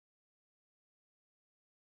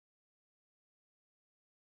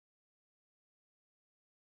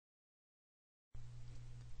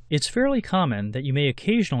It's fairly common that you may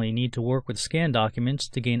occasionally need to work with scanned documents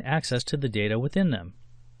to gain access to the data within them.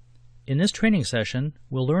 In this training session,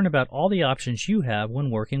 we'll learn about all the options you have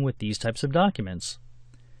when working with these types of documents.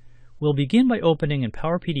 We'll begin by opening in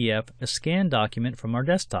Power PDF a scanned document from our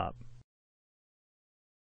desktop.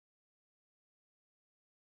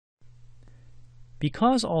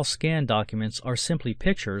 Because all scanned documents are simply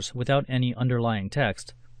pictures without any underlying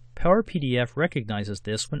text, Power PDF recognizes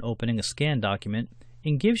this when opening a scanned document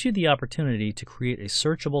and gives you the opportunity to create a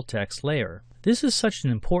searchable text layer. This is such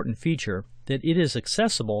an important feature that it is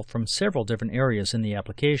accessible from several different areas in the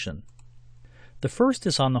application. The first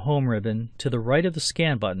is on the Home ribbon to the right of the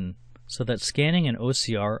Scan button, so that scanning and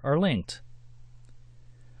OCR are linked.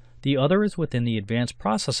 The other is within the Advanced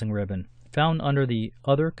Processing ribbon, found under the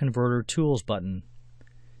Other Converter Tools button.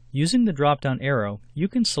 Using the drop-down arrow, you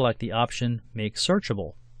can select the option Make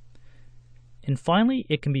Searchable. And finally,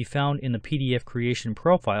 it can be found in the PDF Creation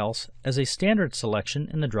Profiles as a standard selection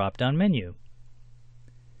in the drop-down menu.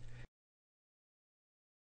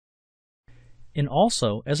 And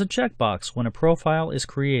also as a checkbox when a profile is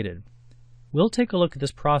created. We'll take a look at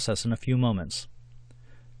this process in a few moments.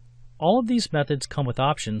 All of these methods come with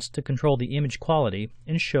options to control the image quality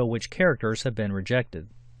and show which characters have been rejected.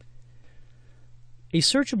 A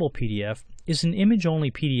searchable PDF is an image-only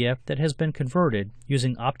PDF that has been converted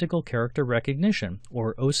using Optical Character Recognition,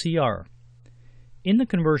 or OCR. In the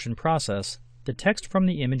conversion process, the text from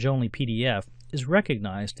the image-only PDF is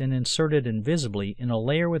recognized and inserted invisibly in a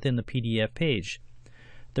layer within the PDF page.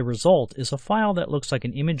 The result is a file that looks like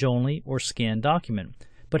an image-only or scanned document,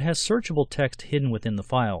 but has searchable text hidden within the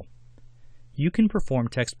file. You can perform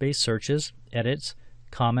text-based searches, edits,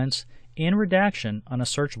 comments, and redaction on a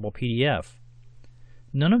searchable PDF.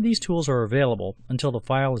 None of these tools are available until the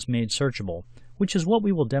file is made searchable, which is what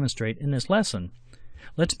we will demonstrate in this lesson.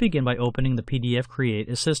 Let's begin by opening the PDF Create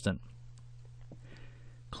Assistant.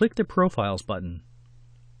 Click the Profiles button,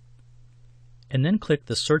 and then click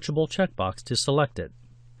the Searchable checkbox to select it.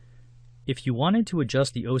 If you wanted to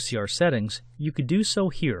adjust the OCR settings, you could do so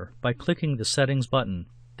here by clicking the Settings button,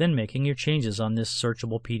 then making your changes on this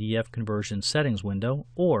Searchable PDF Conversion Settings window,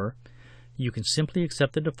 or you can simply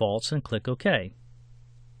accept the defaults and click OK.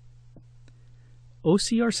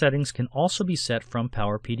 OCR settings can also be set from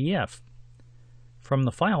Power PDF. From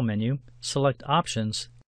the File menu, select Options,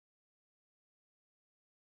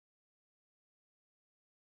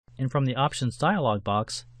 and from the Options dialog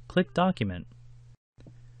box, click Document.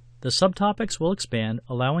 The subtopics will expand,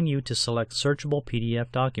 allowing you to select Searchable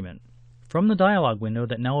PDF Document. From the dialog window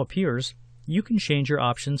that now appears, you can change your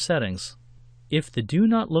option settings. If the Do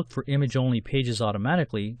Not Look for Image-Only Pages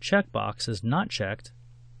Automatically checkbox is not checked,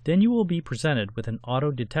 then you will be presented with an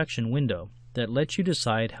auto-detection window that lets you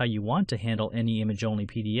decide how you want to handle any image-only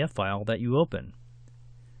PDF file that you open.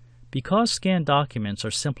 Because scanned documents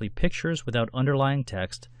are simply pictures without underlying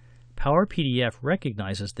text, Power PDF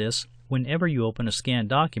recognizes this whenever you open a scanned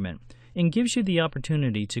document and gives you the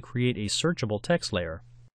opportunity to create a searchable text layer.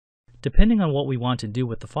 Depending on what we want to do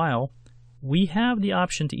with the file, we have the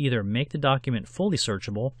option to either make the document fully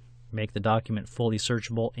searchable, make the document fully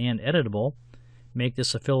searchable and editable, make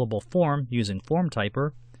this a fillable form using Form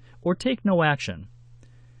Typer, or take no action.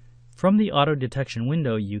 From the auto detection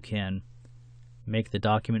window, you can make the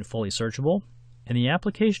document fully searchable, and the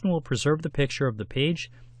application will preserve the picture of the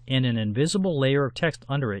page and an invisible layer of text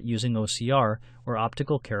under it using OCR, or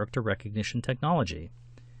Optical Character Recognition technology.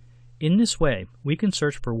 In this way, we can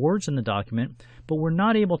search for words in the document, but we're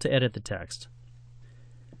not able to edit the text.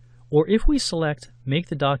 Or if we select Make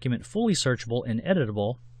the document fully searchable and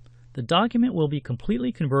editable, the document will be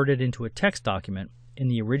completely converted into a text document, and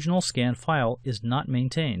the original scanned file is not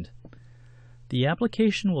maintained. The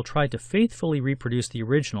application will try to faithfully reproduce the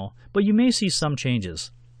original, but you may see some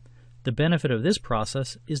changes. The benefit of this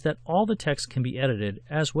process is that all the text can be edited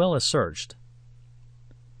as well as searched.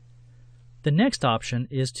 The next option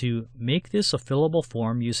is to make this a fillable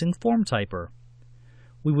form using Form Typer.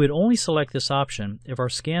 We would only select this option if our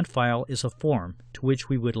scanned file is a form to which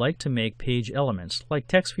we would like to make page elements, like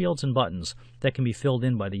text fields and buttons, that can be filled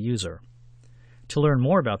in by the user. To learn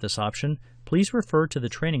more about this option, please refer to the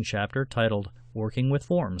training chapter titled Working with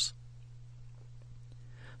Forms.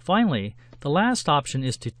 Finally, the last option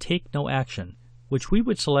is to Take No Action, which we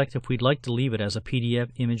would select if we'd like to leave it as a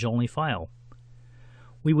PDF image-only file.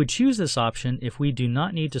 We would choose this option if we do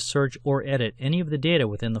not need to search or edit any of the data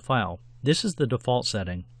within the file. This is the default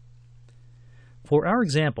setting. For our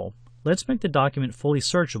example, let's make the document fully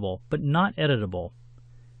searchable but not editable.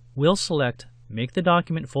 We'll select Make the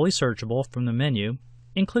document fully searchable from the menu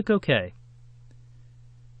and click OK.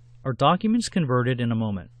 Our document's converted in a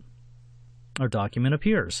moment. our document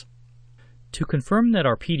appears. To confirm that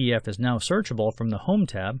our PDF is now searchable from the Home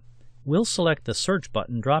tab, we'll select the Search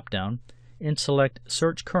button drop-down and select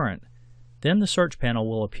Search Current. Then the search panel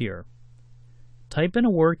will appear. Type in a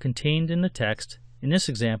word contained in the text. In this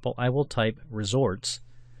example, I will type resorts.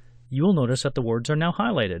 You will notice that the words are now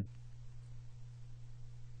highlighted.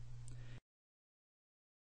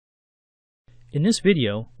 In this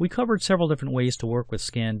video, we covered several different ways to work with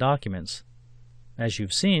scanned documents. As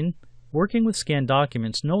you've seen, working with scanned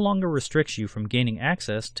documents no longer restricts you from gaining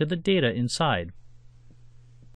access to the data inside.